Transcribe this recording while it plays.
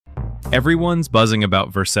Everyone's buzzing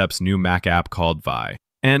about Vercept's new Mac app called Vi.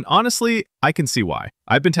 And honestly, I can see why.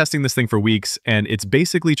 I've been testing this thing for weeks, and it's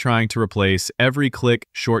basically trying to replace every click,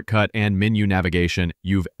 shortcut, and menu navigation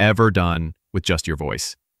you've ever done with just your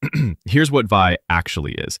voice. Here's what Vi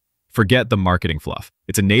actually is. Forget the marketing fluff.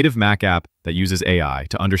 It's a native Mac app that uses AI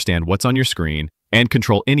to understand what's on your screen and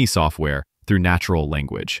control any software through natural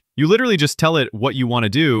language. You literally just tell it what you want to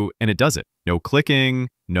do, and it does it. No clicking,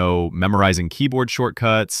 no memorizing keyboard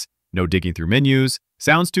shortcuts, no digging through menus.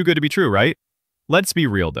 Sounds too good to be true, right? Let's be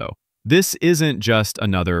real though. This isn't just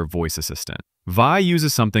another voice assistant. Vi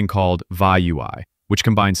uses something called Vi UI, which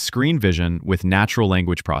combines screen vision with natural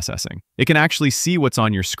language processing. It can actually see what's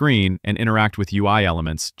on your screen and interact with UI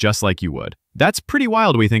elements just like you would. That's pretty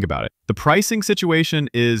wild when you think about it. The pricing situation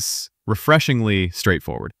is refreshingly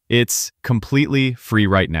straightforward. It's completely free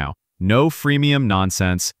right now. No freemium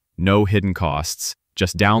nonsense, no hidden costs.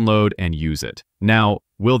 Just download and use it. Now,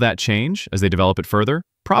 will that change as they develop it further?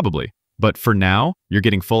 Probably. But for now, you're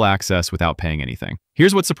getting full access without paying anything.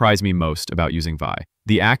 Here's what surprised me most about using Vi.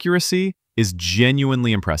 The accuracy is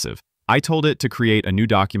genuinely impressive. I told it to create a new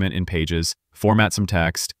document in Pages, format some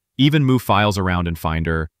text, even move files around in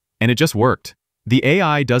Finder, and it just worked. The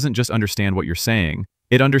AI doesn't just understand what you're saying,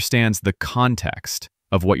 it understands the context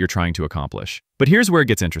of what you're trying to accomplish. But here's where it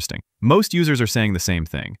gets interesting. Most users are saying the same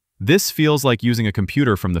thing. This feels like using a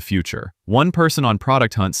computer from the future. One person on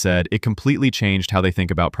Product Hunt said it completely changed how they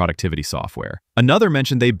think about productivity software. Another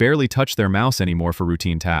mentioned they barely touch their mouse anymore for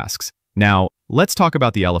routine tasks. Now, let's talk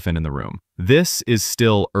about the elephant in the room. This is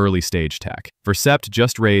still early stage tech. Vercept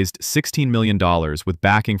just raised $16 million with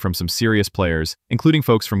backing from some serious players, including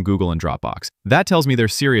folks from Google and Dropbox. That tells me they're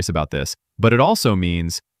serious about this, but it also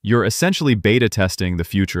means you're essentially beta testing the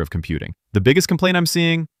future of computing. The biggest complaint I'm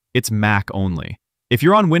seeing? It's Mac only. If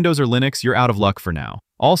you're on Windows or Linux, you're out of luck for now.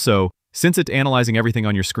 Also, since it's analyzing everything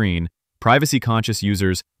on your screen, privacy-conscious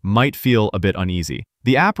users might feel a bit uneasy.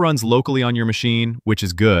 The app runs locally on your machine, which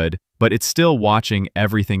is good, but it's still watching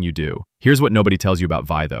everything you do. Here's what nobody tells you about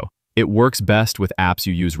Vi, though. It works best with apps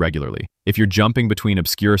you use regularly. If you're jumping between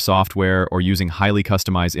obscure software or using highly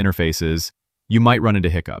customized interfaces, you might run into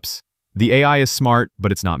hiccups. The AI is smart,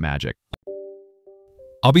 but it's not magic.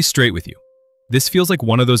 I'll be straight with you. This feels like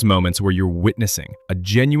one of those moments where you're witnessing a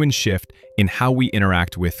genuine shift in how we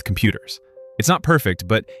interact with computers. It's not perfect,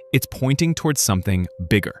 but it's pointing towards something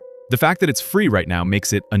bigger. The fact that it's free right now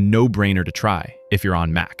makes it a no-brainer to try if you're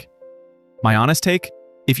on Mac. My honest take?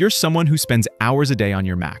 If you're someone who spends hours a day on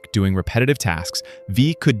your Mac doing repetitive tasks,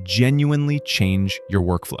 Vi could genuinely change your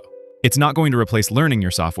workflow. It's not going to replace learning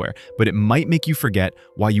your software, but it might make you forget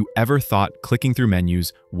why you ever thought clicking through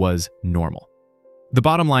menus was normal. The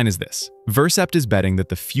bottom line is this. Vercept is betting that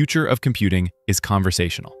the future of computing is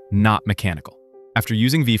conversational, not mechanical. After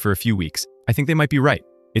using Vi for a few weeks, I think they might be right.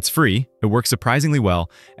 It's free, it works surprisingly well,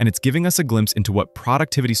 and it's giving us a glimpse into what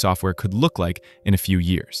productivity software could look like in a few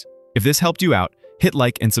years. If this helped you out, hit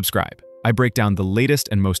like and subscribe. I break down the latest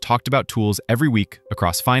and most talked about tools every week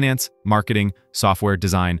across finance, marketing, software,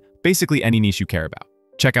 design, basically any niche you care about.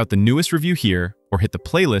 Check out the newest review here or hit the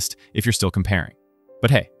playlist if you're still comparing.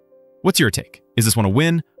 But hey, what's your take? Is this one a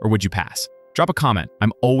win or would you pass? Drop a comment.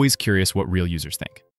 I'm always curious what real users think.